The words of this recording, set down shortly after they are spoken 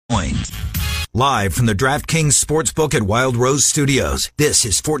Live from the DraftKings Sportsbook at Wild Rose Studios, this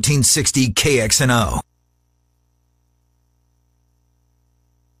is 1460 KXNO.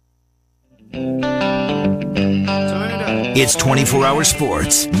 It's 24-hour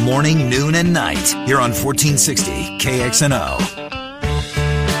sports, morning, noon, and night, here on 1460 KXNO.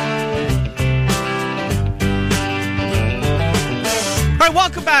 All right,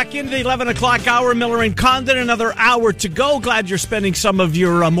 welcome back into the 11 o'clock hour. Miller and Condon, another hour to go. Glad you're spending some of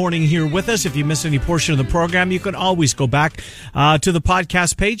your morning here with us. If you miss any portion of the program, you can always go back to the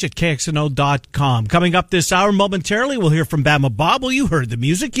podcast page at KXNO.com. Coming up this hour, momentarily, we'll hear from Bama Bob. Well, you heard the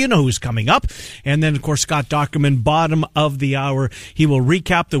music. You know who's coming up. And then, of course, Scott Dochterman, bottom of the hour. He will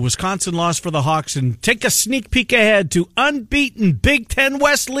recap the Wisconsin loss for the Hawks and take a sneak peek ahead to unbeaten Big Ten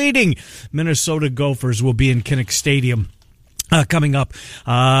West leading Minnesota Gophers will be in Kinnick Stadium. Coming up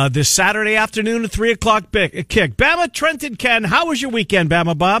this Saturday afternoon at 3 o'clock kick. Bama, Trent, and Ken, how was your weekend,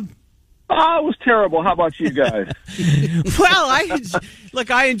 Bama Bob? Oh, it was terrible. How about you guys? Well,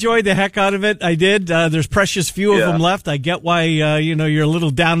 I enjoyed the heck out of it. I did. There's precious few of them left. I get why, you're a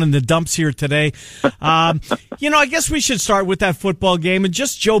little down in the dumps here today. I guess we should start with that football game and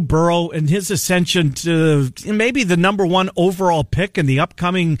just Joe Burrow and his ascension to maybe the number one overall pick in the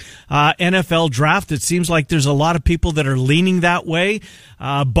upcoming NFL draft. It seems like there's a lot of people that are leaning that way.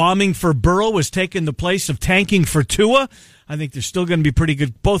 Bombing for Burrow has taken the place of tanking for Tua. I think they're still going to be pretty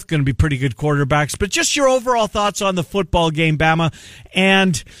good, both going to be pretty good quarterbacks. But just your overall thoughts on the football game, Bama.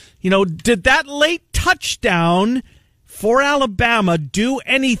 And, did that late touchdown for Alabama do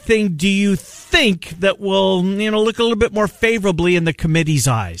anything, do you think, that will, look a little bit more favorably in the committee's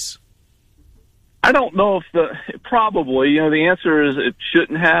eyes? I don't know if probably, the answer is it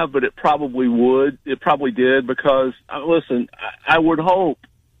shouldn't have, but it probably would. It probably did because, listen, I would hope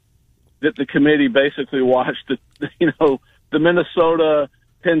that the committee basically watched the Minnesota,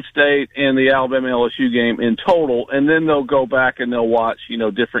 Penn State, and the Alabama LSU game in total, and then they'll go back and they'll watch,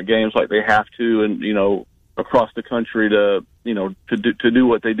 different games like they have to, and across the country to do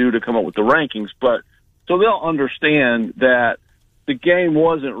what they do to come up with the rankings. But so they'll understand that the game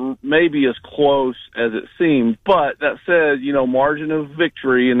wasn't maybe as close as it seemed. But that said, margin of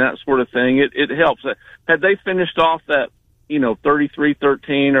victory and that sort of thing, it helps. Had they finished off that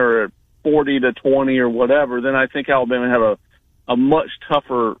 33-13 or 40-20 or whatever, then I think Alabama had a much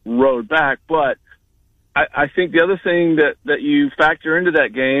tougher road back. But I think the other thing that you factor into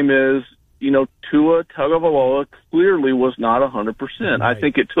that game is, Tua Tagovailoa clearly was not 100%. Right. I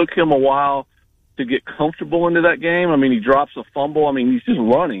think it took him a while to get comfortable into that game. I mean, he drops a fumble. I mean, he's just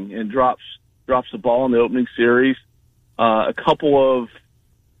running and drops the ball in the opening series. A couple of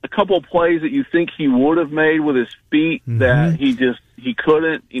plays that you think he would have made with his feet that he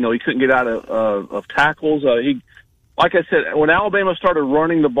couldn't. He couldn't get out of tackles. Like I said, when Alabama started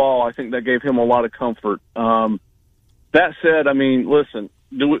running the ball, I think that gave him a lot of comfort. That said, I mean, listen,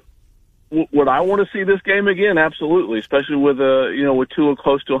 would I want to see this game again? Absolutely, especially with Tua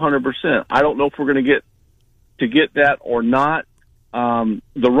close to 100%. I don't know if we're going to get that or not. The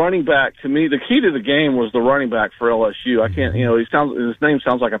running back, to me, the key to the game was the running back for LSU. I can't, his name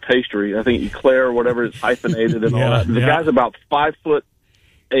sounds like a pastry. I think Eclair or whatever, it's hyphenated and all that. The guy's about 5'8".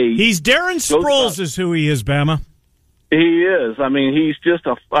 He's Darren Sproles is who he is, Bama. He is. I mean, he's just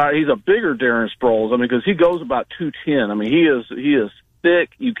he's a bigger Darren Sproles. I mean, because he goes about 210. I mean, he is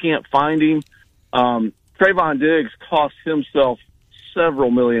thick. You can't find him. Trayvon Diggs cost himself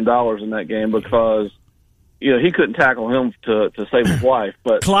several $1 million in that game because he couldn't tackle him to save his life.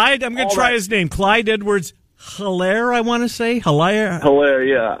 But Clyde, I'm going to try his name. Clyde Edwards-Helaire, I want to say. Helaire,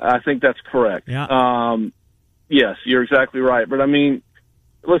 yeah. I think that's correct. Yeah. Yes, you're exactly right. But, I mean,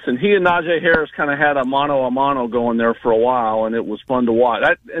 listen, he and Najee Harris kind of had a mano-a-mano going there for a while, and it was fun to watch.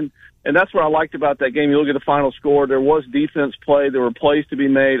 And that's what I liked about that game. You look at the final score, there was defense play. There were plays to be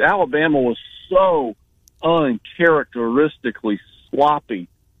made. Alabama was so uncharacteristically sloppy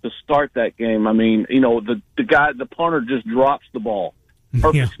to start that game. I mean, the punter just drops the ball.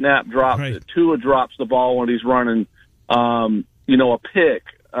 Perfect snap, drops it. Tua drops the ball when he's running, a pick.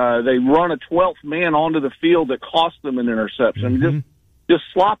 They run a 12th man onto the field that cost them an interception. I mean, just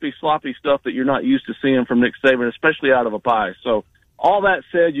sloppy stuff that you're not used to seeing from Nick Saban, especially out of a pie. So all that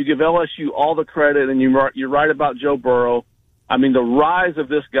said, you give LSU all the credit, and you're right about Joe Burrow. I mean, the rise of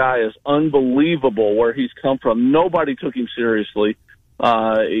this guy is unbelievable where he's come from. Nobody took him seriously.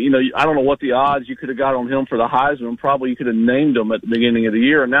 I don't know what the odds you could have got on him for the Heisman. Probably you could have named him at the beginning of the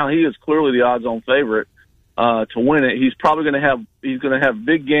year, and now he is clearly the odds-on favorite to win it. He's probably going to have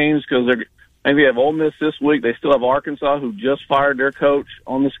big games because I think they have Ole Miss this week. They still have Arkansas, who just fired their coach,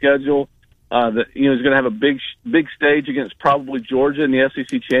 on the schedule. that he's going to have a big stage against probably Georgia in the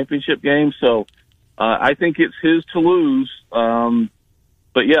SEC championship game. So I think it's his to lose.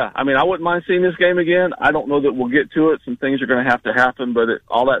 But yeah, I mean, I wouldn't mind seeing this game again. I don't know that we'll get to it. Some things are going to have to happen. But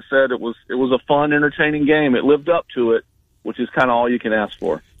all that said, it was a fun, entertaining game. It lived up to it, which is kind of all you can ask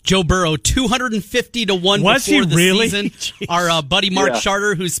for. Joe Burrow, 250 to 1 Was before he the really? season. Jeez. Our buddy Mark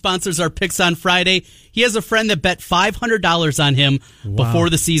Charter, who sponsors our picks on Friday, he has a friend that bet $500 on him before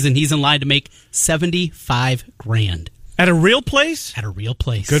the season. He's in line to make $75,000 At a real place? at a real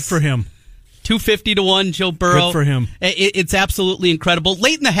place. Good for him. 250 to 1, Joe Burrow. Good for him. It's absolutely incredible.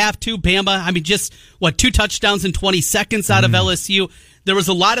 Late in the half, too, Bama. I mean, just, 2 touchdowns in 20 seconds out of LSU. There was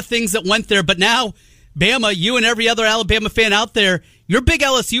a lot of things that went there, but now, Bama, you and every other Alabama fan out there, you're big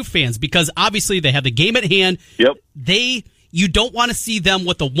LSU fans because obviously they have the game at hand. Yep. You don't want to see them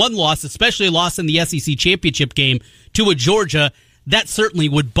with a one loss, especially a loss in the SEC championship game to a Georgia. That certainly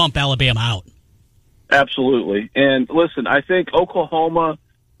would bump Alabama out. Absolutely. And listen, I think Oklahoma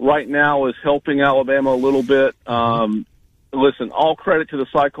right now is helping Alabama a little bit. Listen, all credit to the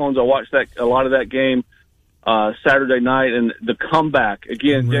Cyclones. I watched a lot of that game Saturday night, and the comeback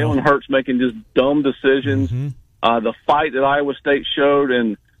again. Jalen Hurts making just dumb decisions. The fight that Iowa State showed,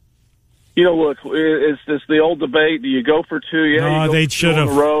 and look, it's the old debate: do you go for two? Yeah, they should have.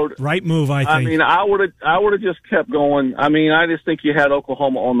 On the road. Right move, I think. I mean, I would have just kept going. I mean, I just think you had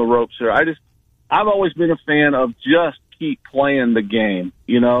Oklahoma on the ropes here. I've always been a fan of just keep playing the game,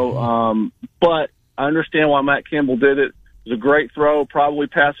 but I understand why Matt Campbell did it. It was a great throw, probably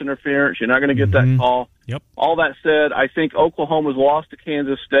pass interference. You're not going to get that call. Yep. All that said, I think Oklahoma's lost to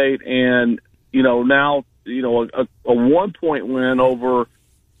Kansas State, and now a 1-point win over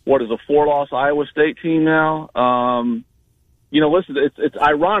what is a 4-loss Iowa State team now. Listen, it's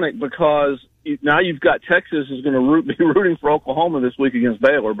ironic because now you've got Texas is going to be rooting for Oklahoma this week against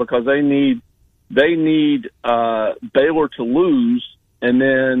Baylor because they need Baylor to lose, and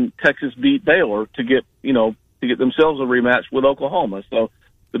then Texas beat Baylor to get themselves a rematch with Oklahoma. So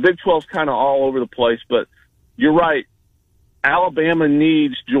the Big 12's kind of all over the place, but you're right. Alabama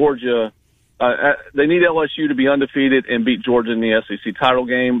needs Georgia. They need LSU to be undefeated and beat Georgia in the SEC title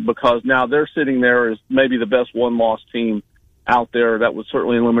game because now they're sitting there as maybe the best one-loss team out there. That would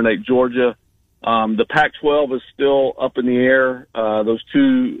certainly eliminate Georgia. The Pac-12 is still up in the air. Those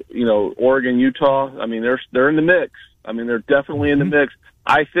two, Oregon, Utah, I mean, they're in the mix. I mean, they're definitely in the mix.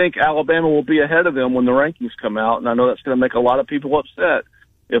 I think Alabama will be ahead of them when the rankings come out, and I know that's going to make a lot of people upset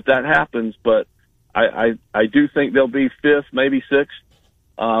if that happens, but I do think they'll be 5th, maybe 6th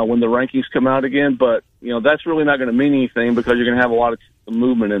when the rankings come out again, but, that's really not going to mean anything because you're going to have a lot of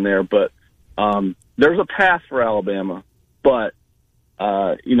movement in there, but there's a path for Alabama, but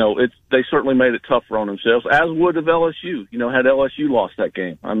they certainly made it tougher on themselves, as would have LSU. Had LSU lost that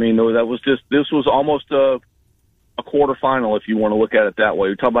game. I mean, this was almost a quarterfinal, if you want to look at it that way.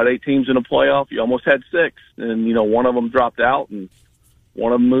 You're talking about 8 teams in a playoff. You almost had 6, and one of them dropped out, and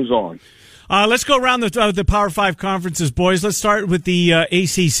one of them moves on. Let's go around the Power 5 conferences, boys. Let's start with the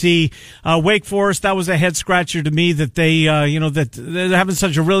ACC. Wake Forest, that was a head scratcher to me that that they're having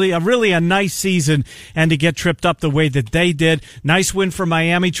such a really nice season, and to get tripped up the way that they did. Nice win for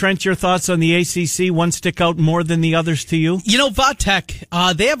Miami. Trent, your thoughts on the ACC? One stick out more than the others to you?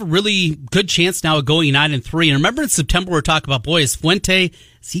 Vatech, they have a really good chance now of going 9-3. And remember in September we were talking about, is Fuente,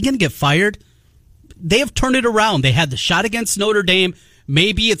 is he going to get fired? They have turned it around. They had the shot against Notre Dame.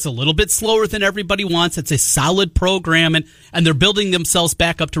 Maybe it's a little bit slower than everybody wants. It's a solid program, and they're building themselves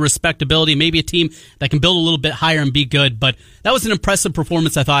back up to respectability. Maybe a team that can build a little bit higher and be good. But that was an impressive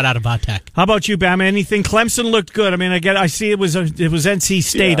performance, I thought, out of Vatech. How about you, Bama? Anything? Clemson looked good. I mean, I see it was NC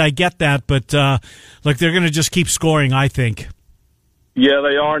State. Yeah. I get that, but look, they're going to just keep scoring, I think. Yeah,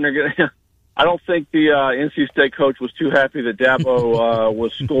 they are, and they're going to. I don't think the NC State coach was too happy that Dabo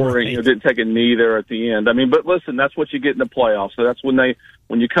was scoring. Right. Didn't take a knee there at the end. I mean, but listen, that's what you get in the playoffs. So that's when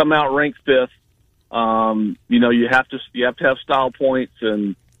you come out ranked 5th. You have to have style points,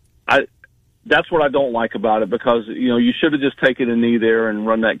 and that's what I don't like about it because you should have just taken a knee there and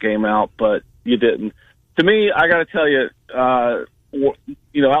run that game out, but you didn't. To me, I got to tell you,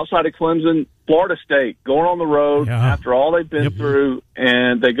 outside of Clemson, Florida State going on the road after all they've been through,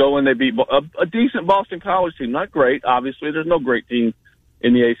 and they go and they beat a decent Boston College team. Not great, obviously. There's no great team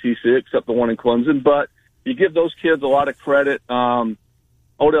in the ACC except the one in Clemson, but you give those kids a lot of credit.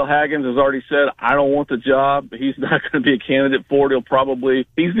 Odell Haggins has already said, I don't want the job. He's not going to be a candidate for it.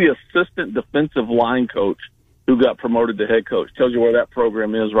 He's the assistant defensive line coach who got promoted to head coach. Tells you where that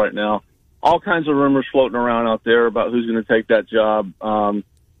program is right now. All kinds of rumors floating around out there about who's going to take that job.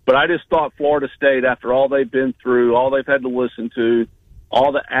 But I just thought Florida State, after all they've been through, all they've had to listen to,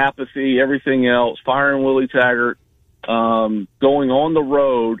 all the apathy, everything else, firing Willie Taggart, going on the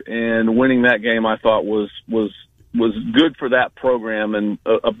road and winning that game, I thought was good for that program, and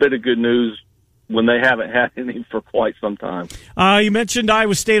a bit of good news when they haven't had any for quite some time. You mentioned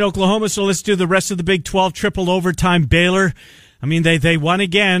Iowa State, Oklahoma, so let's do the rest of the Big 12. Triple overtime, Baylor. I mean, they won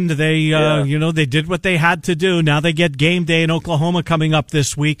again. They they did what they had to do. Now they get game day in Oklahoma coming up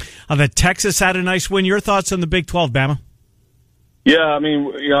this week. That Texas had a nice win. Your thoughts on the Big 12, Bama? Yeah, I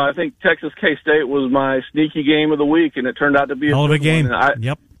mean, I think Texas K-State was my sneaky game of the week, and it turned out to be a good game.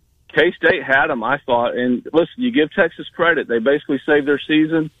 Yep. K-State had them, I thought. And listen, you give Texas credit. They basically saved their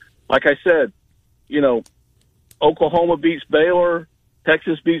season. Like I said, Oklahoma beats Baylor.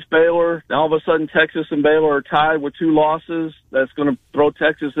 Texas beats Baylor. Now all of a sudden Texas and Baylor are tied with 2 losses. That's going to throw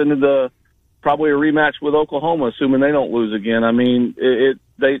Texas into probably a rematch with Oklahoma, assuming they don't lose again. I mean,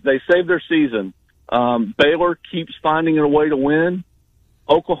 they saved their season. Baylor keeps finding a way to win.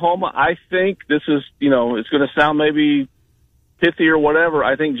 Oklahoma, I think this is, it's going to sound maybe pithy or whatever.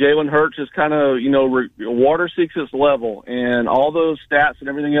 I think Jalen Hurts is kind of, water seeks its level, and all those stats and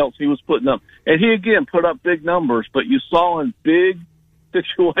everything else he was putting up. And he, again, put up big numbers, but you saw in big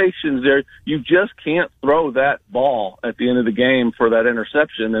situations there, you just can't throw that ball at the end of the game for that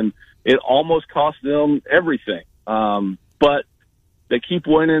interception, and it almost cost them everything. But they keep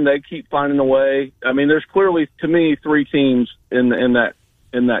winning. They keep finding a way. I mean, there's clearly, to me, 3 teams in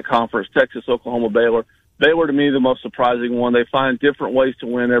that conference: Texas, Oklahoma, Baylor. Baylor, to me, the most surprising one. They find different ways to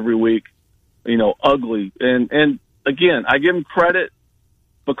win every week. Ugly. And again, I give them credit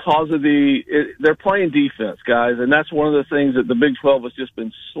because of they're playing defense, guys, and that's one of the things that the Big 12 has just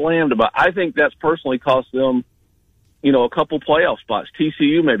been slammed about. I think that's personally cost them, a couple playoff spots.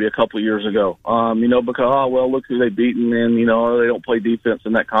 TCU maybe a couple years ago, because, look who they've beaten, and, they don't play defense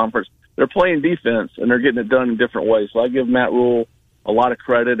in that conference. They're playing defense, and they're getting it done in different ways. So I give Matt Rule a lot of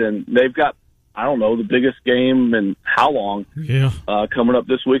credit, and they've got, the biggest game in how long? Yeah. Coming up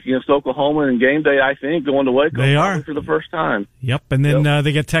this week against Oklahoma, and game day, I think, going to Waco. They are. For the first time. Yep, and then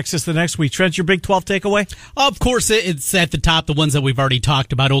they get Texas the next week. Trent, your Big 12 takeaway? Of course, it's at the top, the ones that we've already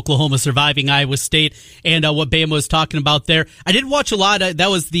talked about. Oklahoma surviving Iowa State, and what Bama was talking about there. I didn't watch a lot. That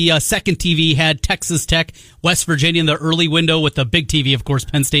was the second TV had Texas Tech, West Virginia in the early window with the big TV, of course,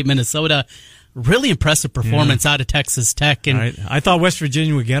 Penn State, Minnesota. Really impressive performance out of Texas Tech. And right. I thought West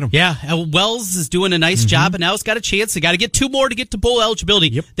Virginia would get him. Yeah, Wells is doing a nice job, and now it's got a chance. They got to get 2 more to get to bowl eligibility.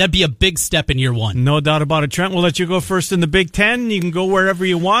 Yep. That'd be a big step in year 1. No doubt about it. Trent, we'll let you go first in the Big Ten. You can go wherever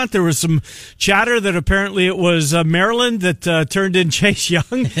you want. There was some chatter that apparently it was Maryland that turned in Chase Young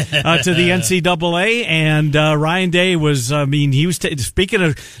to the NCAA, and Ryan Day was, he was, speaking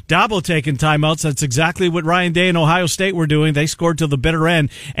of Dabo taking timeouts, that's exactly what Ryan Day and Ohio State were doing. They scored till the bitter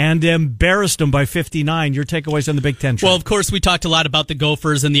end and embarrassed them by 59. Your takeaways on the Big Ten, Trent? Well, of course, we talked a lot about the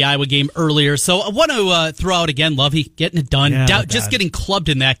Gophers in the Iowa game earlier, so I want to throw out again, Lovey, getting it done. Just getting clubbed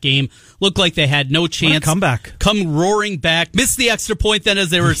in that game. Looked like they had no chance. What a comeback. Come roaring back. Missed the extra point then as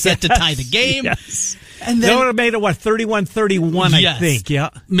they were set to tie the game. Yes. And then, they would have made it, 31-31, yes. I think. Yeah.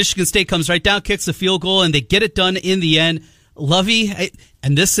 Michigan State comes right down, kicks a field goal, and they get it done in the end. Lovey,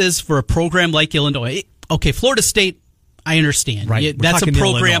 and this is for a program like Illinois. Okay, Florida State, I understand. Right. That's a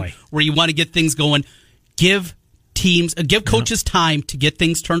program Illinois, where you want to get things going. Give coaches time to get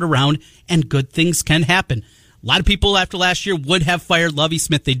things turned around, and good things can happen. A lot of people after last year would have fired Lovie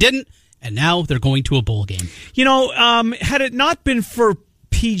Smith. They didn't, and now they're going to a bowl game. Had it not been for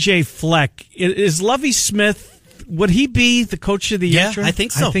P.J. Fleck, is Lovie Smith, would he be the coach of the year? Yeah, I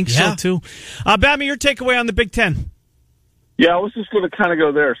think so. I think so, too. Bama, your takeaway on the Big Ten? Yeah, I was just going to kind of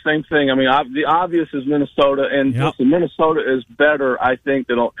go there. Same thing. I mean, the obvious is Minnesota, and listen, Minnesota is better, I think,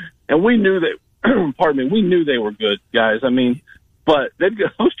 and we knew that. Pardon me. We knew they were good, guys. I mean, but they've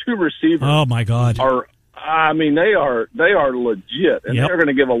got those 2 receivers. Oh my God! They are legit, and they're going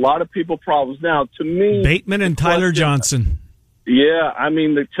to give a lot of people problems. Now, to me, Bateman and Tyler Johnson. Yeah, I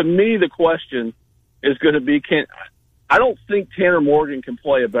mean, to me, the question is going to be: I don't think Tanner Morgan can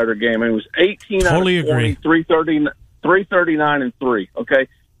play a better game. I mean, it was 18 totally out of 20, agree. 339 and 3. Okay,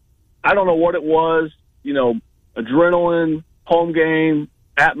 I don't know what it was. Adrenaline, home game,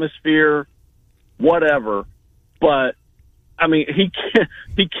 atmosphere. Whatever, but I mean, he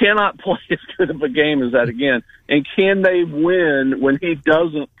cannot play as good of a game as that again. And can they win when he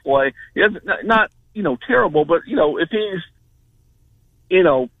doesn't play? It's not terrible, but if he's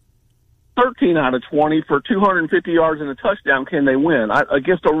 13 out of 20 for 250 yards and a touchdown, can they win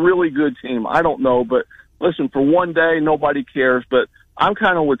against a really good team? I don't know, but listen, for one day, nobody cares. But I'm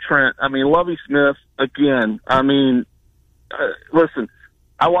kind of with Trent. I mean, Lovie Smith again. I mean, listen.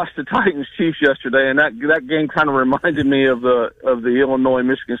 I watched the Titans Chiefs yesterday, and that game kind of reminded me of the Illinois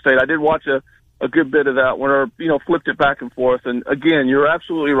Michigan State. I did watch a good bit of that where, flipped it back and forth. And again, you're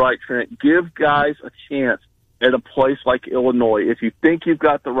absolutely right, Trent. Give guys a chance at a place like Illinois. If you think you've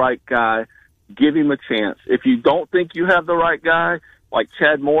got the right guy, give him a chance. If you don't think you have the right guy, like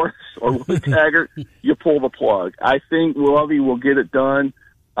Chad Morris or Willie Taggart, you pull the plug. I think Lovie will get it done.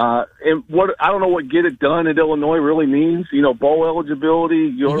 And I don't know what get it done at Illinois really means. Bowl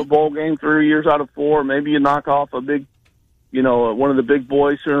eligibility, you go to a bowl game 3 years out of 4, maybe you knock off a big, one of the big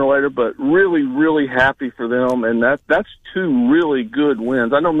boys sooner or later, but really, really happy for them. And that's 2 really good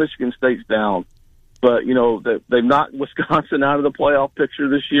wins. I know Michigan State's down, but, they've knocked Wisconsin out of the playoff picture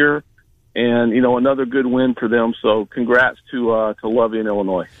this year. And, another good win for them. So congrats to Lovie in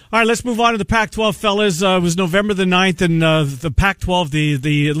Illinois. All right, let's move on to the Pac-12, fellas. It was November the 9th, and the Pac-12,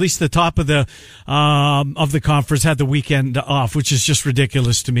 the at least the top of the conference, had the weekend off, which is just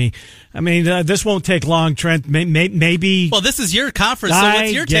ridiculous to me. I mean, this won't take long, Trent. Maybe. Well, this is your conference, so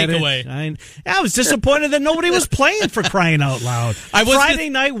what's your takeaway? I was disappointed that nobody was playing, for crying out loud. Friday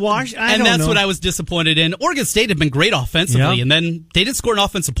night wash, and that's what I was disappointed in. Oregon State had been great offensively, and then they didn't score an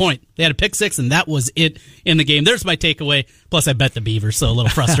offensive point. They had a pick 6, and that was it in the game. There's my takeaway. Plus, I bet the Beavers, so a little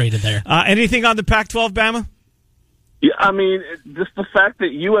frustrated there. Anything on the Pac-12, Bama? Yeah, I mean, just the fact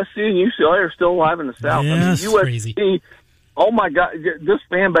that USC and UCLA are still alive in the South. Yes, USC, crazy. Oh, my God, this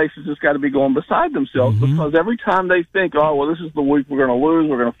fan base has just got to be going beside themselves because every time they think, oh, well, this is the week we're going to lose,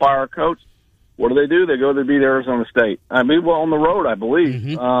 we're going to fire our coach, what do? They go to beat Arizona State. I mean, well, on the road, I believe.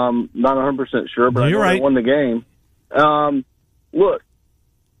 Not 100% sure, but You're I know right. they won the game. Look,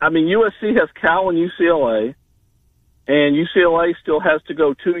 I mean, USC has Cal and UCLA, and UCLA still has to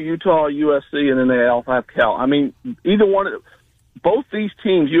go to Utah, USC, and then they also have Cal. I mean, either one of both these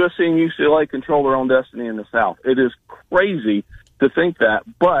teams, USC and UCLA, control their own destiny in the South. It is crazy to think that,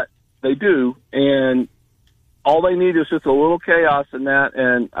 but they do, and all they need is just a little chaos in that.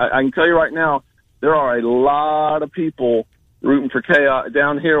 And I can tell you right now, there are a lot of people rooting for chaos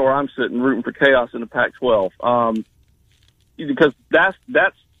down here where I'm sitting, rooting for chaos in the Pac-12. Because that's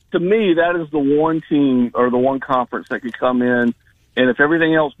to me, that is the one team or the one conference that could come in, and if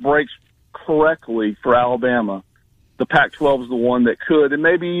everything else breaks correctly for Alabama, the Pac-12 is the one that could and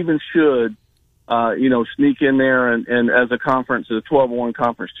maybe even should, sneak in there and as a conference, as a 12-1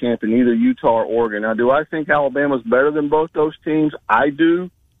 conference champion, either Utah or Oregon. Now, do I think Alabama's better than both those teams? I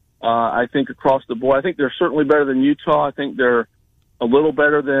do. I think across the board, I think they're certainly better than Utah. I think they're a little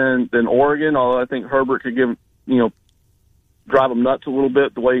better than Oregon, although I think Herbert could drive them nuts a little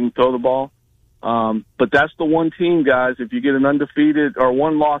bit the way he can throw the ball. But that's the one team, guys. If you get an undefeated or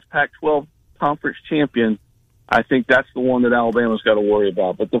one-loss Pac-12 conference champion, I think that's the one that Alabama's got to worry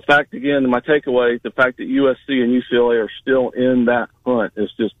about. But the fact, again, my takeaway, the fact that USC and UCLA are still in that hunt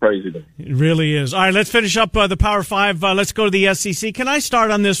is just crazy to me. It really is. All right, let's finish up the Power 5. Let's go to the SEC. Can I start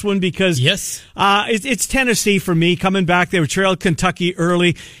on this one? Because yes, it's Tennessee for me. Coming back, they were trailed Kentucky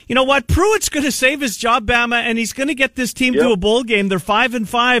early. You know what? Pruitt's going to save his job, Bama, and he's going to get this team to a bowl game. They're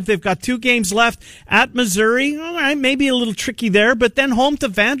 5-5. They've got 2 games left at Missouri. All right, maybe a little tricky there, but then home to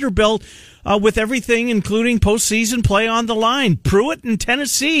Vanderbilt. With everything, including postseason play on the line. Pruitt and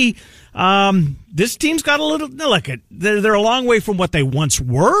Tennessee, this team's got a little, they're a long way from what they once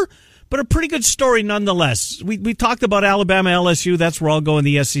were, but a pretty good story nonetheless. We talked about Alabama, LSU. That's where I'll go in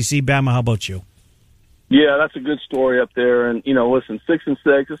the SEC. Bama, how about you? Yeah, that's a good story up there. And, listen,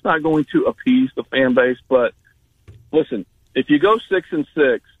 6-6, it's not going to appease the fan base, but listen, if you go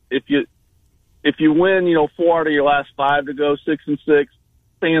 6-6, if you win, 4 out of your last 5 to go 6-6,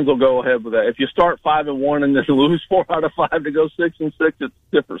 fans will go ahead with that. If you start 5-1 and then lose 4 out of 5 to go 6-6, it's a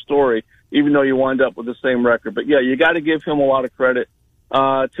different story, even though you wind up with the same record. But yeah, you got to give him a lot of credit.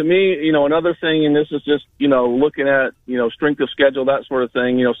 To me, another thing, and this is just, looking at, strength of schedule, that sort of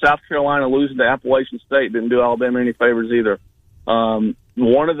thing, South Carolina losing to Appalachian State didn't do Alabama any favors either.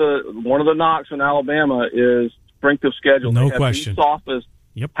 One of the knocks on Alabama is strength of schedule. No question. The softest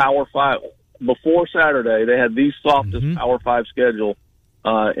Power 5. Before Saturday, they had the softest Power 5 schedule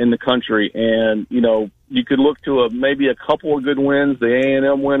in the country. And, you could look to maybe a couple of good wins. The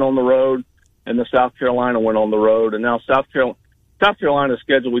A&M win on the road and the South Carolina win on the road. And now South Carolina's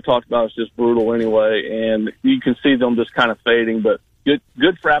schedule we talked about is just brutal anyway. And you can see them just kind of fading, but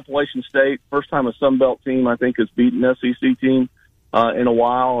good for Appalachian State. First time a Sun Belt team, I think, has beaten an SEC team, in a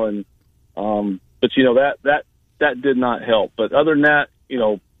while. And, but that did not help. But other than that,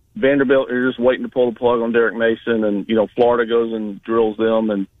 Vanderbilt are just waiting to pull the plug on Derek Mason, and Florida goes and drills them.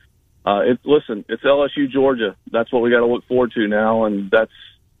 And it's LSU, Georgia. That's what we got to look forward to now, and that's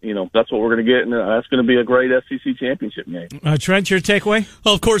that's what we're going to get, and that's going to be a great SEC championship game. Trent, your takeaway?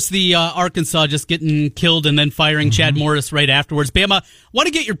 Well, of course, the Arkansas just getting killed and then firing Chad Morris right afterwards. Bama, want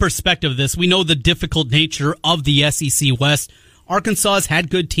to get your perspective of this. We know the difficult nature of the SEC West. Arkansas has had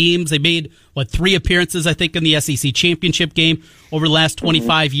good teams. They made, 3 appearances, I think, in the SEC championship game over the last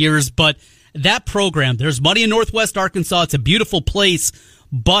 25 years. But that program, there's money in Northwest Arkansas. It's a beautiful place.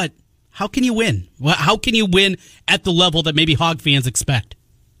 But how can you win? How can you win at the level that maybe Hog fans expect?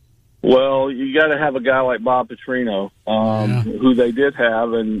 Well, you got to have a guy like Bob Petrino, who they did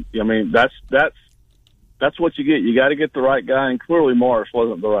have. And, I mean, that's what you get. You got to get the right guy. And clearly Morris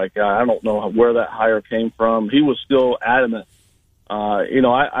wasn't the right guy. I don't know where that hire came from. He was still adamant.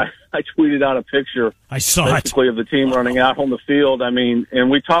 I tweeted out a picture. I saw basically of the team running out on the field. I mean,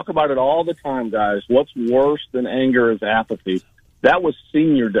 and we talk about it all the time, guys. What's worse than anger is apathy. That was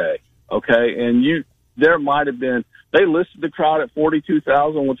senior day, okay? And there might have been, they listed the crowd at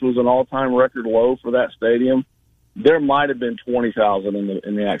 42,000, which was an all-time record low for that stadium. There might have been 20,000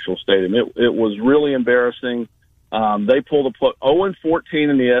 in the actual stadium. It was really embarrassing. They pulled 0-14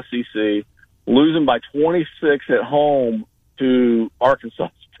 in the SEC, losing by 26 at home to Arkansas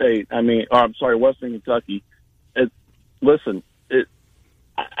State. Western Kentucky.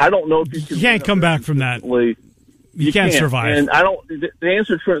 I don't know if you can't come back from that. You can't survive. And to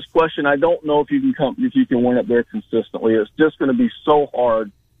answer Trent's question, I don't know if you can win up there consistently. It's just going to be so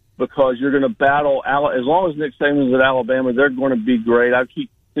hard because you're going to battle. As long as Nick Saban's at Alabama, they're going to be great. I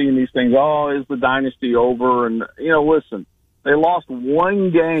keep seeing these things. Oh, is the dynasty over? And listen, they lost one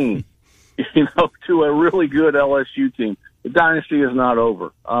game, to a really good LSU team. The dynasty is not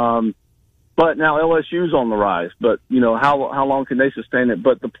over. But now LSU's on the rise. But, how long can they sustain it?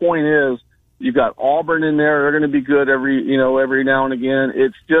 But the point is, you've got Auburn in there. They're going to be good every now and again.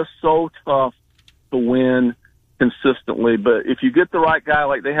 It's just so tough to win consistently. But if you get the right guy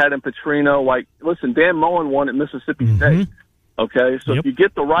like they had in Petrino, Dan Mullen won at Mississippi State. Okay? So if you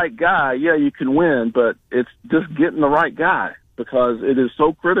get the right guy, yeah, you can win. But it's just getting the right guy because it is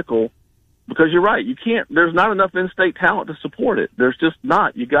so critical. Because you're right, there's not enough in-state talent to support it. There's just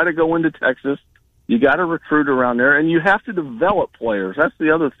not. You got to go into Texas. You got to recruit around there, and you have to develop players. That's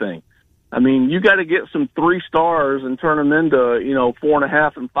the other thing. I mean, you got to get some 3 stars and turn them into,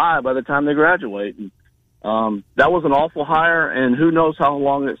 4.5 and 5 by the time they graduate. And, that was an awful hire, and who knows how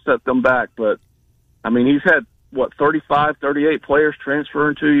long it set them back. But, I mean, he's had, 35, 38 players transfer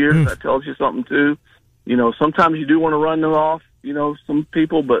in 2 years. That tells you something, too. Sometimes you do want to run them off, some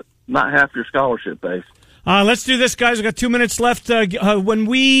people, but not half your scholarship base. Let's do this, guys. We've got 2 minutes left. When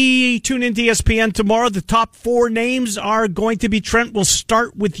we tune into ESPN tomorrow, the top 4 names are going to be, Trent, we'll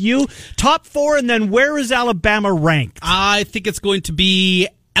start with you. Top 4, and then where is Alabama ranked? I think it's going to be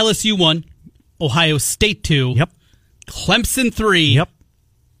LSU 1, Ohio State 2, yep, Clemson 3, yep,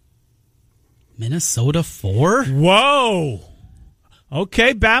 Minnesota 4. Whoa.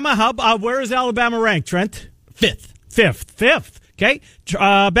 Okay, Bama, where is Alabama ranked, Trent? 5th. Okay,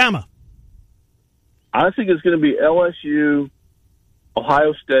 Bama. I think it's going to be LSU,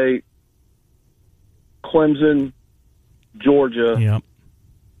 Ohio State, Clemson, Georgia, yep,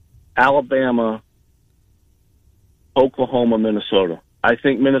 Alabama, Oklahoma, Minnesota. I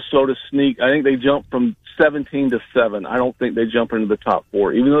think Minnesota I think they jump from 17 to 7. I don't think they jump into the top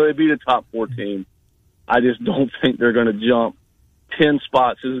 4. Even though they beat a top 4 team, I just don't think they're going to jump 10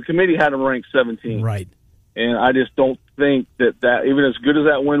 spots. The committee had them ranked 17. Right. And I just don't think that even as good as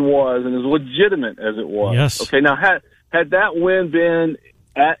that win was and as legitimate as it was. Yes. Okay, now had that win been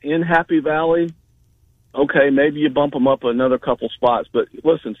in Happy Valley, okay, maybe you bump them up another couple spots. But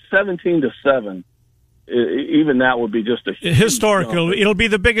listen, 17 to 7, even that would be just a huge historical. jump. It'll be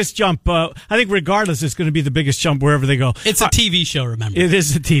the biggest jump. I think regardless, it's going to be the biggest jump wherever they go. It's a TV show, remember? It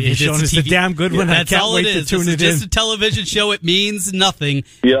is a TV show, and it's a damn good one. That's I can't all wait it is. to tune it in. It's just a television show. It means nothing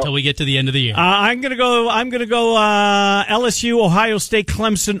until we get to the end of the year. I'm going to go LSU, Ohio State,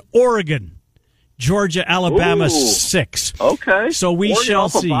 Clemson, Oregon, Georgia, Alabama, 6. Okay. So we Oregon shall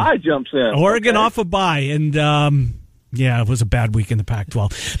off see. A bye jumps in. Oregon off a bye, and yeah, it was a bad week in the Pac-12.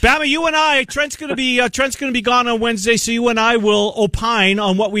 Bama, you and I, Trent's going to be gone on Wednesday, so you and I will opine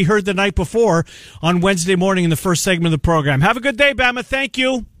on what we heard the night before on Wednesday morning in the first segment of the program. Have a good day, Bama. Thank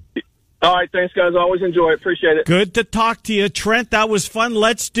you. All right, thanks, guys. Always enjoy it. Appreciate it. Good to talk to you, Trent. That was fun.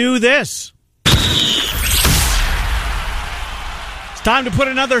 Let's do this. Time to put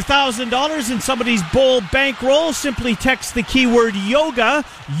another $1,000 in somebody's bowl bankroll. Simply text the keyword yoga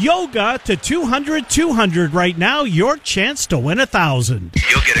to 200-200 right now. Your chance to win $1,000.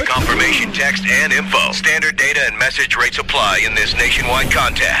 You'll get a confirmation text and info. Standard data and message rates apply in this nationwide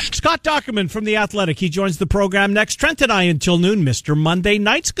contest. Scott Dockerman from The Athletic. He joins the program next. Trent and I until noon. Mr. Monday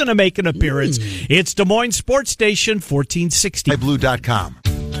Night's going to make an appearance. It's Des Moines Sports Station 1460. Blue.com.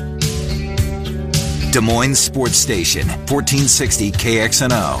 Des Moines Sports Station, 1460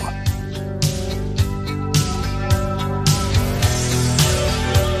 KXNO.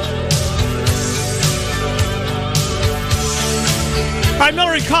 All right,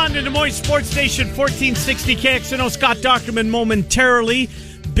 Miller and Condon, Des Moines Sports Station, 1460 KXNO. Scott Dockerman momentarily.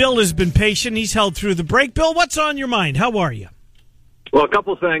 Bill has been patient. He's held through the break. Bill, what's on your mind? How are you? Well, a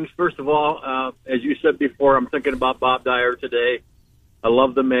couple things. First of all, as you said before, I'm thinking about Bob Dyer today. I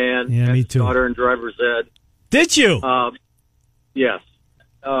love the man. Yeah, me too. Daughter in driver's ed. Did you? Yes.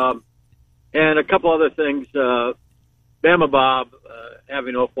 And a couple other things. Bama Bob,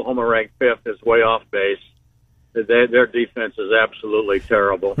 having Oklahoma ranked 5th, is way off base. Their defense is absolutely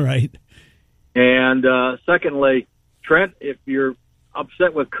terrible. Right. And secondly, Trent, if you're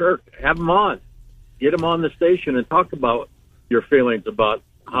upset with Kirk, have him on. Get him on the station and talk about your feelings about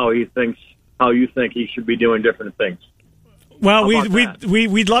how you think he should be doing different things. Well,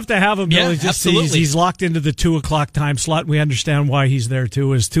 we'd love to have him. Yeah, Just absolutely. He's locked into the 2:00 time slot. We understand why he's there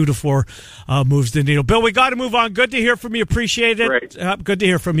too. As 2 to 4 moves the needle. Bill, we got to move on. Good to hear from you. Appreciate it. Great. Good to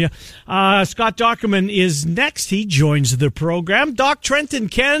hear from you. Scott Dockerman is next. He joins the program. Doc, Trent, and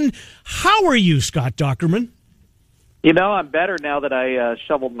Ken, how are you, Scott Dockerman? You know, I'm better now that I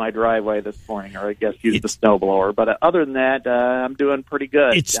shoveled my driveway this morning, or I guess used the snowblower. But other than that, I'm doing pretty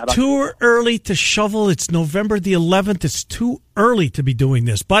good. It's too early to shovel. It's November the 11th. It's too early to be doing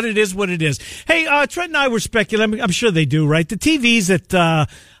this, but it is what it is. Hey, Trent and I were speculating. I'm sure they do, right? The TVs at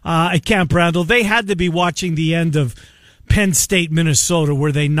Camp Randall, they had to be watching the end of Penn State, Minnesota.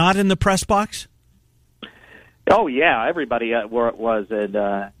 Were they not in the press box? Oh, yeah, everybody was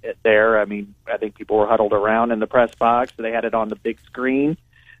there. I mean, I think people were huddled around in the press box. They had it on the big screen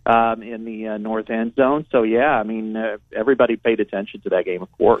in the north end zone. So, yeah, I mean, everybody paid attention to that game,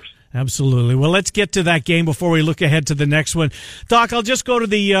 of course. Absolutely. Well, let's get to that game before we look ahead to the next one. Doc, I'll just go to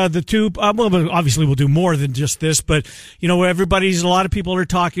the two. Well, obviously, we'll do more than just this, but, you know, a lot of people are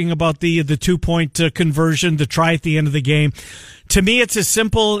talking about the 2-point conversion, the try at the end of the game. To me, it's as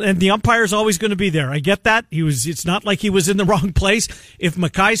simple, and the umpire's always going to be there. I get that. It's not like he was in the wrong place. If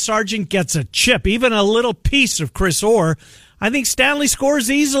Mekhi Sargent gets a chip, even a little piece of Chris Orr, I think Stanley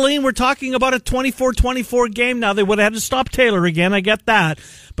scores easily, and we're talking about a 24-24 game. Now, they would have had to stop Taylor again. I get that.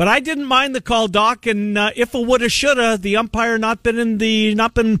 But I didn't mind the call, Doc, and if a woulda, shoulda, the umpire not been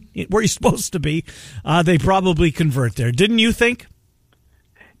where he's supposed to be, they probably convert there. Didn't you think?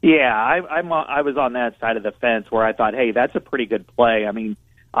 Yeah, I was on that side of the fence where I thought, hey, that's a pretty good play. I mean,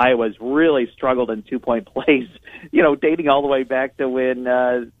 Iowa's really struggled in 2-point plays, you know, dating all the way back to when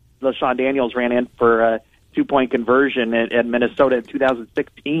LaShawn Daniels ran in for a 2-point conversion at Minnesota in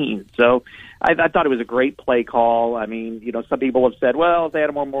 2016. So I thought it was a great play call. I mean, you know, some people have said, well, if they had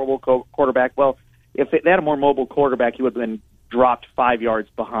a more mobile quarterback, well, if they had a more mobile quarterback, he would have been dropped 5 yards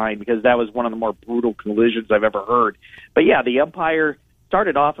behind, because that was one of the more brutal collisions I've ever heard. But, yeah, the umpire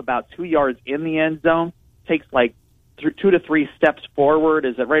started off about 2 yards in the end zone, takes like 2 to 3 steps forward,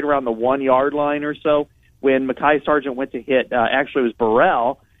 is it right around the 1 yard line or so, when Mekhi Sargent went to hit, actually it was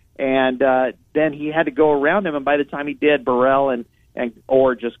Burrell, and then he had to go around him, and by the time he did, Burrell and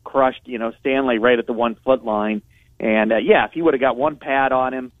Orr just crushed, you know, Stanley right at the 1 foot line. And yeah, if he would have got one pad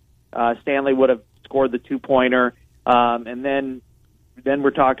on him, Stanley would have scored the 2-pointer. And then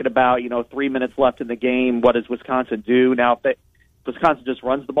we're talking about, you know, 3 minutes left in the game. What does Wisconsin do now? If Wisconsin just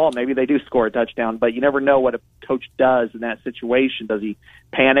runs the ball, maybe they do score a touchdown, but you never know what a coach does in that situation. Does he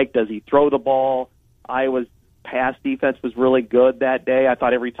panic? Does he throw the ball? Iowa's pass defense was really good that day. I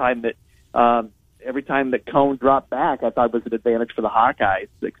thought every time that Cone dropped back, I thought it was an advantage for the Hawkeyes,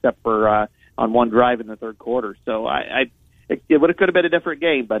 except for on one drive in the third quarter. So it could have been a different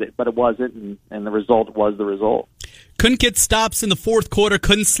game, but it wasn't, and the result was the result. Couldn't get stops in the fourth quarter,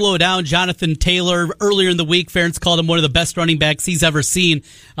 couldn't slow down. Jonathan Taylor, earlier in the week, Ferentz called him one of the best running backs he's ever seen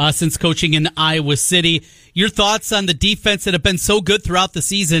since coaching in Iowa City. Your thoughts on the defense that have been so good throughout the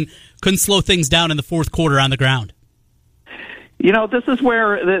season, couldn't slow things down in the fourth quarter on the ground? You know, this is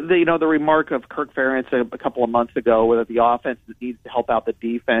where the remark of Kirk Ferentz a couple of months ago, that the offense needs to help out the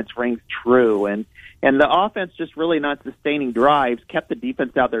defense, rings true, and the offense just really not sustaining drives, kept the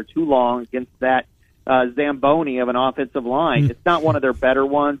defense out there too long against that Zamboni of an offensive line. It's not one of their better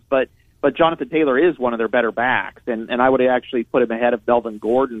ones, but but Jonathan Taylor is one of their better backs, and I would actually put him ahead of Melvin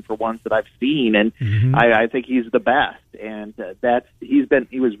Gordon for ones that I've seen, and I think he's the best, and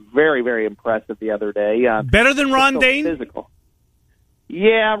he was very, very impressive the other day. Better than Ron Dane? Physical.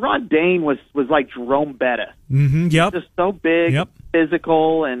 Yeah, Ron Dane was like Jerome Bettis. Yep. Just so big,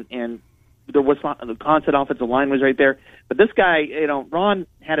 physical, and there was the constant offensive line was right there. But this guy, Ron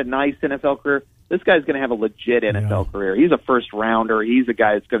had a nice NFL career. This guy's going to have a legit NFL career. He's a first rounder. He's a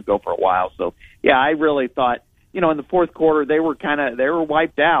guy that's going to go for a while. So yeah, I really thought, in the fourth quarter they were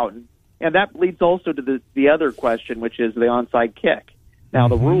wiped out, and that leads also to the other question, which is the onside kick. Now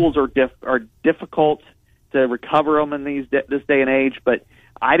the rules are difficult to recover them in this day and age, but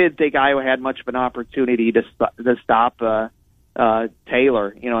I didn't think Iowa had much of an opportunity to stop Taylor,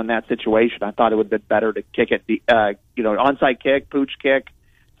 in that situation. I thought it would have been better to kick it, onside kick, pooch kick,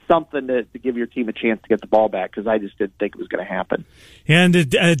 something to give your team a chance to get the ball back, because I just didn't think it was going to happen. And it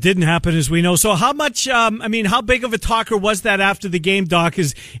didn't happen, as we know. So how much, how big of a talker was that after the game, Doc?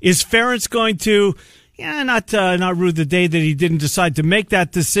 Is Ferentz going to, not rue the day that he didn't decide to make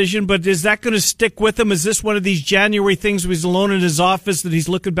that decision, but is that going to stick with him? Is this one of these January things where he's alone in his office that he's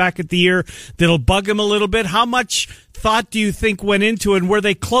looking back at the year that'll bug him a little bit? How much thought do you think went into it, and were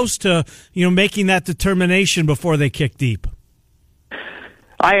they close to, making that determination before they kicked deep?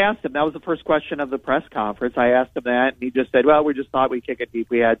 I asked him. That was the first question of the press conference. I asked him that, and he just said, well, we just thought we'd kick it deep.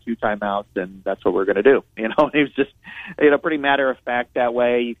 We had 2 timeouts, and that's what we're going to do. He was just, pretty matter of fact that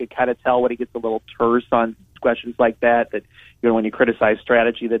way. You could kind of tell when he gets a little terse on questions like that, when you criticize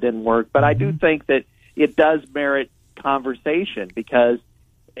strategy that didn't work. But I do think that it does merit conversation, because,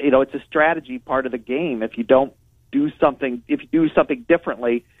 it's a strategy part of the game. If you do something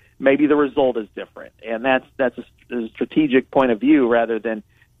differently, maybe the result is different, and that's a strategic point of view rather than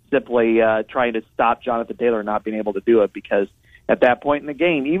simply trying to stop Jonathan Taylor not being able to do it, because at that point in the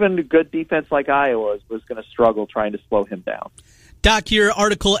game, even a good defense like Iowa was going to struggle trying to slow him down. Doc, your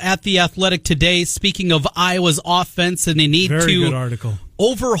article at The Athletic today, speaking of Iowa's offense, and they need to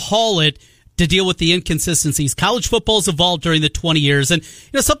overhaul it to deal with the inconsistencies. College football's evolved during the 20 years, and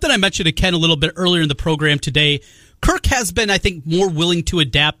something I mentioned to Ken a little bit earlier in the program today, Kirk has been, I think, more willing to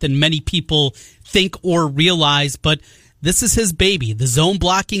adapt than many people think or realize, but this is his baby, the zone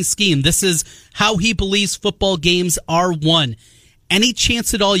blocking scheme. This is how he believes football games are won. Any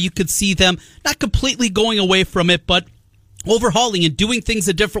chance at all you could see them not completely going away from it, but overhauling and doing things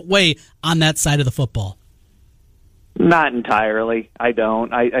a different way on that side of the football? Not entirely. I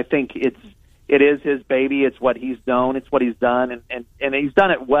don't. I think it is his baby. It's what he's known. It's what he's done, and he's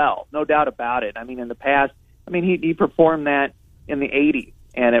done it well, no doubt about it. In the past, he performed that in the 80s,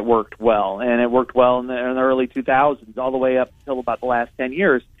 and it worked well. And it worked well in the early 2000s, all the way up until about the last 10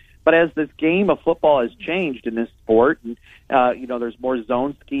 years. But as this game of football has changed in this sport, and there's more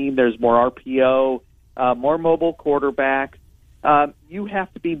zone scheme, there's more RPO, more mobile quarterbacks, you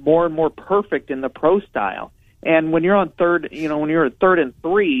have to be more and more perfect in the pro style. And when you're on when you're at 3rd and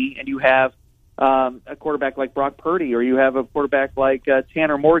 3, and you have a quarterback like Brock Purdy, or you have a quarterback like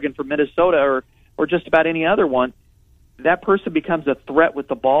Tanner Morgan from Minnesota, or just about any other one, that person becomes a threat with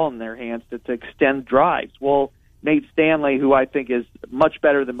the ball in their hands to extend drives. Well, Nate Stanley, who I think is much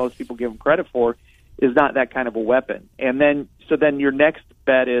better than most people give him credit for, is not that kind of a weapon. And then your next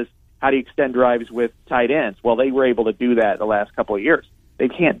bet is, how do you extend drives with tight ends? Well, they were able to do that the last couple of years. They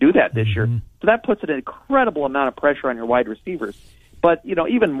can't do that this year. So that puts an incredible amount of pressure on your wide receivers. But,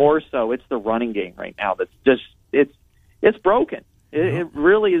 even more so, it's the running game right now that's just, it's broken. It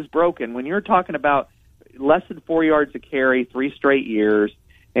really is broken. When you're talking about less than 4 yards a carry, 3 straight years,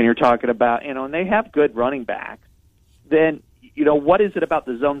 and you're talking about, and they have good running backs, then, what is it about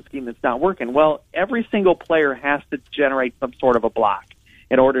the zone scheme that's not working? Well, every single player has to generate some sort of a block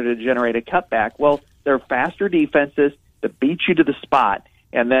in order to generate a cutback. Well, there are faster defenses that beat you to the spot,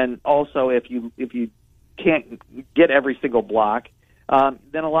 and then also if you can't get every single block,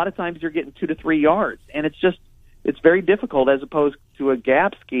 then a lot of times you're getting 2 to 3 yards, and it's very difficult, as opposed to a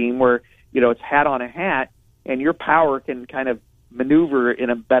gap scheme where, it's hat on a hat, and your power can kind of maneuver in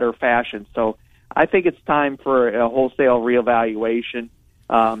a better fashion. So I think it's time for a wholesale reevaluation.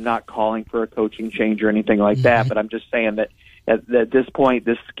 I'm not calling for a coaching change or anything like that, but I'm just saying that at this point,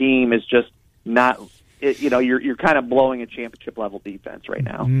 this scheme is just not you're kind of blowing a championship level defense right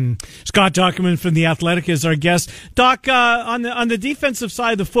now. Scott Dochterman from The Athletic is our guest. Doc, on the defensive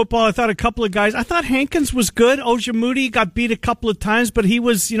side of the football, I thought a couple of guys. I thought Hankins was good. Ojemudia got beat a couple of times, but he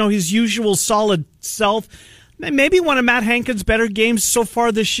was his usual solid self. Maybe one of Matt Hankins' better games so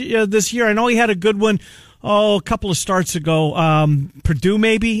far this year. I know he had a good one a couple of starts ago. Purdue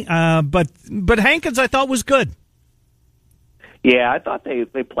maybe, but Hankins I thought was good. Yeah, I thought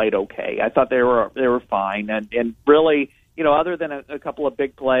they played okay. I thought they were fine, and really, other than a couple of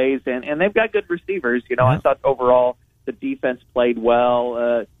big plays, and they've got good receivers. I thought overall the defense played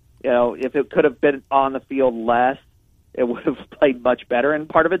well. If it could have been on the field less, it would have played much better. And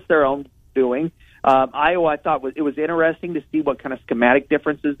part of it's their own doing. Iowa, I thought it was interesting to see what kind of schematic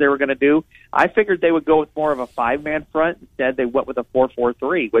differences they were going to do. I figured they would go with more of a 5-man front. Instead, they went with a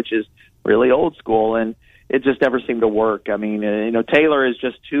 4-4-3, which is really old school, and it just never seemed to work. I mean, Taylor is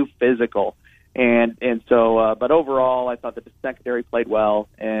just too physical, and so. But overall, I thought that the secondary played well,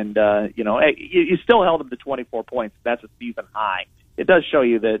 and you still held them to 24 points. That's a season high. It does show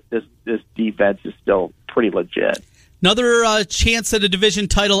you that this defense is still pretty legit. Another chance at a division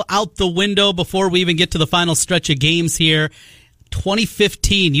title out the window before we even get to the final stretch of games here.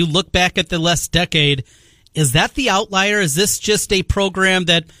 2015, you look back at the last decade. Is that the outlier? Is this just a program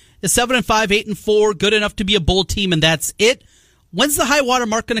that is 7-5, 8-4, good enough to be a bowl team, and that's it? When's the high water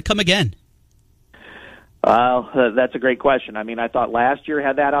mark going to come again? Well, that's a great question. I mean, I thought last year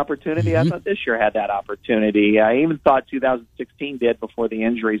had that opportunity. I thought this year had that opportunity. I even thought 2016 did before the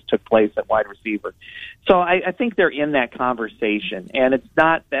injuries took place at wide receiver. So I think they're in that conversation, and it's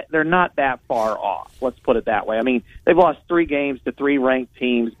not that they're not that far off. Let's put it that way. I mean, they've lost 3 games to 3 ranked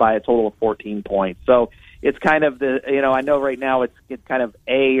teams by a total of 14 points. So it's kind of I know right now it's kind of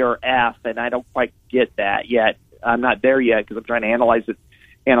A or F, and I don't quite get that yet. I'm not there yet because I'm trying to analyze it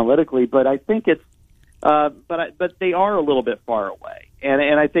analytically, but I think it's. But they are a little bit far away,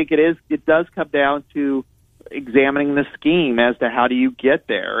 and I think it does come down to examining the scheme as to how do you get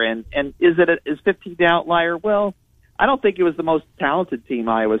there, and is 15 the outlier? Well, I don't think it was the most talented team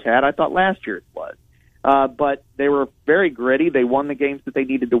Iowa's had. I thought last year it was, but they were very gritty. They won the games that they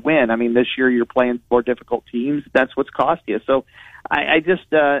needed to win. I mean, this year you're playing more difficult teams. That's what's cost you. So I guess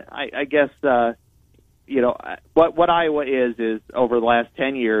what Iowa is over the last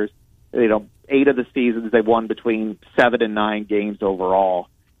 10 years. 8 of the seasons they've won between 7 and 9 games overall,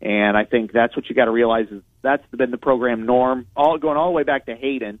 and I think that's what you got to realize is that's been the program norm, going all the way back to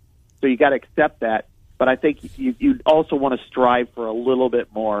Hayden. So you got to accept that, but I think you also want to strive for a little bit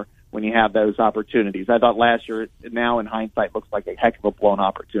more when you have those opportunities. I thought last year, now in hindsight, looks like a heck of a blown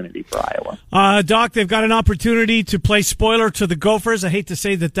opportunity for Iowa. Doc, they've got an opportunity to play spoiler to the Gophers. I hate to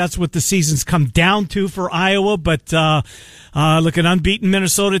say that that's what the season's come down to for Iowa, but look, an unbeaten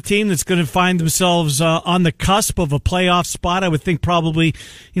Minnesota team that's going to find themselves on the cusp of a playoff spot. I would think probably,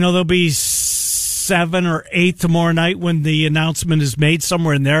 they'll be 7 or 8 tomorrow night when the announcement is made,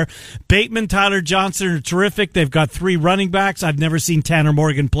 somewhere in there. Bateman, Tyler Johnson are terrific. They've got 3 running backs. I've never seen Tanner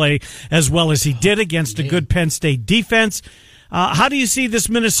Morgan play as well as he did against a good Penn State defense. How do you see this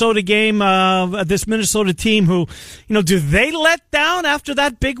Minnesota game, this Minnesota team who, do they let down after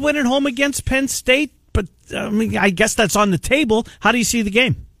that big win at home against Penn State? But, I guess that's on the table. How do you see the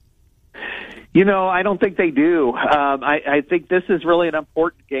game? I don't think they do. I think this is really an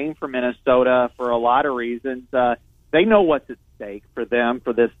important game for Minnesota for a lot of reasons. They know what's at stake for them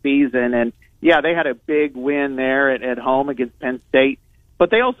for this season. And, yeah, they had a big win there at home against Penn State.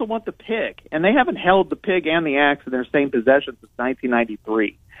 But they also want the pig. And they haven't held the pig and the axe in their same possession since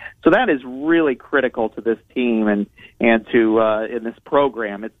 1993. So that is really critical to this team and to in this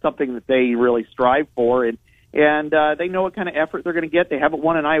program. It's something that they really strive for. And they know what kind of effort they're going to get. They haven't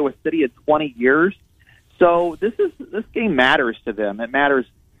won in Iowa City in 20 years. So this game matters to them. It matters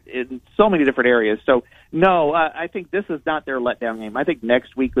in so many different areas. So, no, I think this is not their letdown game. I think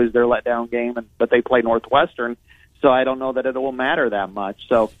next week is their letdown game, but they play Northwestern, so I don't know that it will matter that much.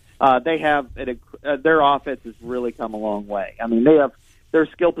 So they have their offense has really come a long way. I mean, their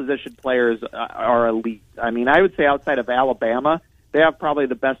skill position players are elite. I mean, I would say outside of Alabama, they have probably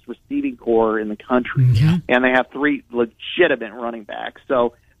the best receiving core in the country, and they have 3 legitimate running backs.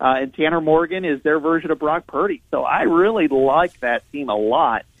 So, and Tanner Morgan is their version of Brock Purdy. So I really like that team a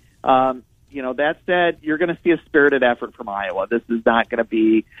lot. That said, you're going to see a spirited effort from Iowa. This is not going to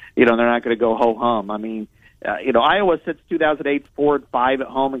be, they're not going to go ho-hum. I mean, Iowa since 2008, 4-5 at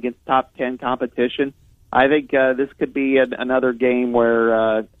home against top 10 competition. I think this could be another game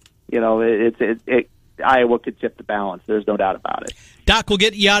where, Iowa could tip the balance. There's no doubt about it. Doc, we'll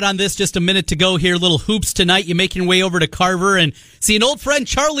get you out on this just a minute to go here. Little hoops tonight. You're making your way over to Carver and see an old friend,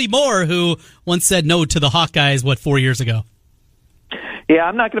 Charlie Moore, who once said no to the Hawkeyes, 4 years ago? Yeah,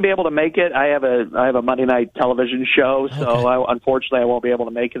 I'm not going to be able to make it. I have a Monday night television show, so unfortunately I won't be able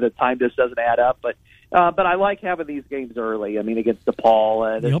to make it. The time just doesn't add up. But I like having these games early. I mean, against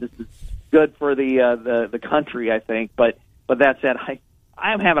DePaul, this is good for the country, I think. But that said,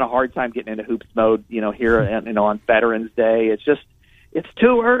 I'm having a hard time getting into hoops mode, here, on Veterans Day. It's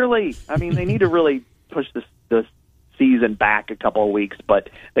too early. I mean, they need to really push the season back a couple of weeks, but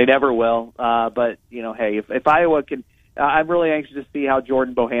they never will. But, hey, if Iowa can, I'm really anxious to see how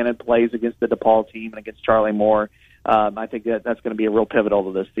Jordan Bohannon plays against the DePaul team and against Charlie Moore. I think that's going to be a real pivotal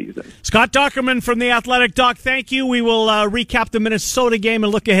to this season. Scott Dockerman from The Athletic. Doc, thank you. We will recap the Minnesota game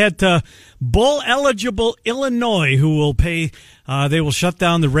and look ahead to bowl-eligible Illinois, who will they will shut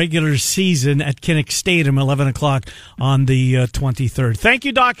down the regular season at Kinnick Stadium, 11 o'clock on the 23rd. Thank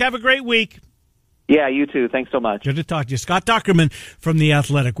you, Doc. Have a great week. Yeah, you too. Thanks so much. Good to talk to you. Scott Dockerman from The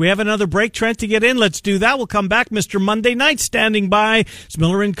Athletic. We have another break, Trent, to get in. Let's do that. We'll come back. Mr. Monday Night standing by. It's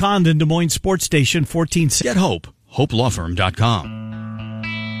Miller and Condon, Des Moines Sports Station, 1460. Get hope. HopeLawFirm.com.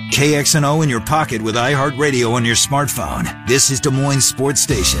 KXNO in your pocket with iHeartRadio on your smartphone. This is Des Moines Sports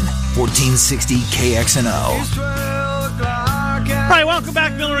Station, 1460 KXNO. All right, welcome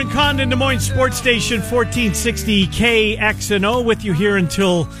back. Miller and Condon, Des Moines Sports Station, 1460 KXNO, with you here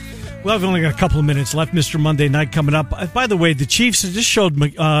until... Well, we've only got a couple of minutes left. Mr. Monday Night coming up. By the way, the Chiefs just showed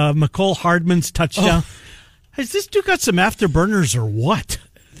McCole Hardman's touchdown. Has this dude got some afterburners or what?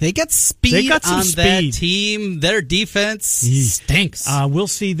 They got speed that team. Their defense stinks. We'll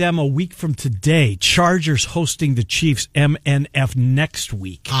see them a week from today. Chargers hosting the Chiefs MNF next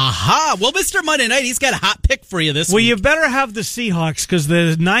week. Aha. Well, Mr. Monday Night, he's got a hot pick for you this week. Well, you better have the Seahawks because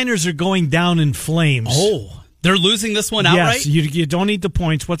the Niners are going down in flames. Oh, they're losing this one outright? Yes, you don't need the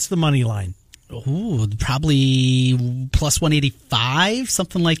points. What's the money line? Ooh, probably plus 185,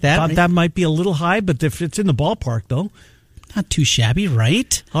 something like that. Thought that might be a little high, but if it's in the ballpark, though. Not too shabby,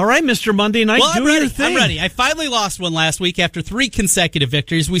 right? All right, Mr. Monday Night, well, do your thing. I'm ready. I finally lost one last week after 3 consecutive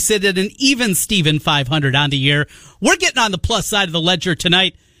victories. We sit at an even Steven 500 on the year. We're getting on the plus side of the ledger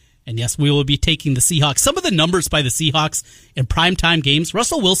tonight. And yes, we will be taking the Seahawks. Some of the numbers by the Seahawks in primetime games.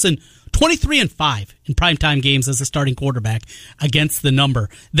 Russell Wilson, 23-5 in primetime games as a starting quarterback against the number.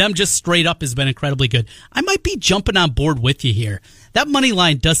 Them just straight up has been incredibly good. I might be jumping on board with you here. That money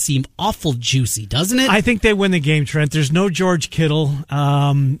line does seem awful juicy, doesn't it? I think they win the game, Trent. There's no George Kittle.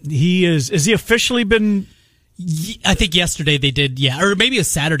 Has he officially been... I think yesterday they did, yeah, or maybe a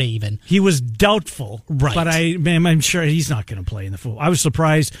Saturday even. He was doubtful, right? But I'm sure he's not going to play in the football. I was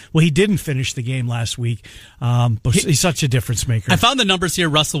surprised. Well, he didn't finish the game last week, but he's such a difference maker. I found the numbers here.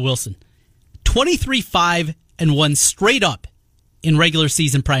 Russell Wilson, 23-5-1 straight up in regular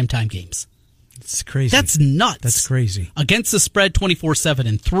season primetime games. It's crazy. That's nuts. That's crazy. Against the spread,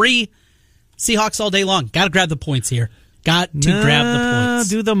 24-7-3. Seahawks all day long. Got to grab the points here. Got to grab the points.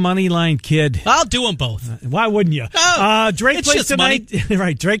 Do the money line, kid. I'll do them both. Why wouldn't you? Drake plays tonight.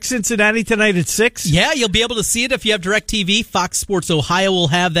 Right, Drake Cincinnati tonight at 6. Yeah, you'll be able to see it if you have DirecTV. Fox Sports Ohio will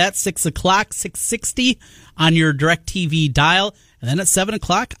have that 6 o'clock, 660 on your DirecTV dial. And then at 7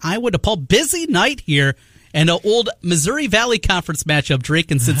 o'clock, Iowa DePaul. Busy night here. And an old Missouri Valley Conference matchup, Drake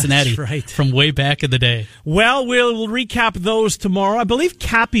and Cincinnati, from way back in the day. Well, we'll recap those tomorrow. I believe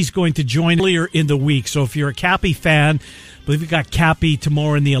Cappy's going to join earlier in the week. So if you're a Cappy fan, I believe we got Cappy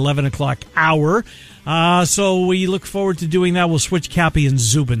tomorrow in the 11 o'clock hour. So we look forward to doing that. We'll switch Cappy and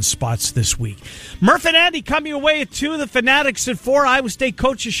Zubin spots this week. Murph and Andy coming away at 2. The Fanatics at 4. Iowa State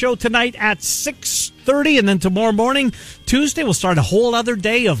Coaches Show tonight at 6:30. And then tomorrow morning, Tuesday, we'll start a whole other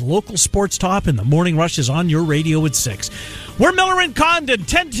day of local sports talk. And the Morning Rush is on your radio at 6. We're Miller and Condon,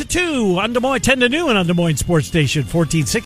 10 to 2 on Des Moines, 10 to noon on Des Moines Sports Station, 1460.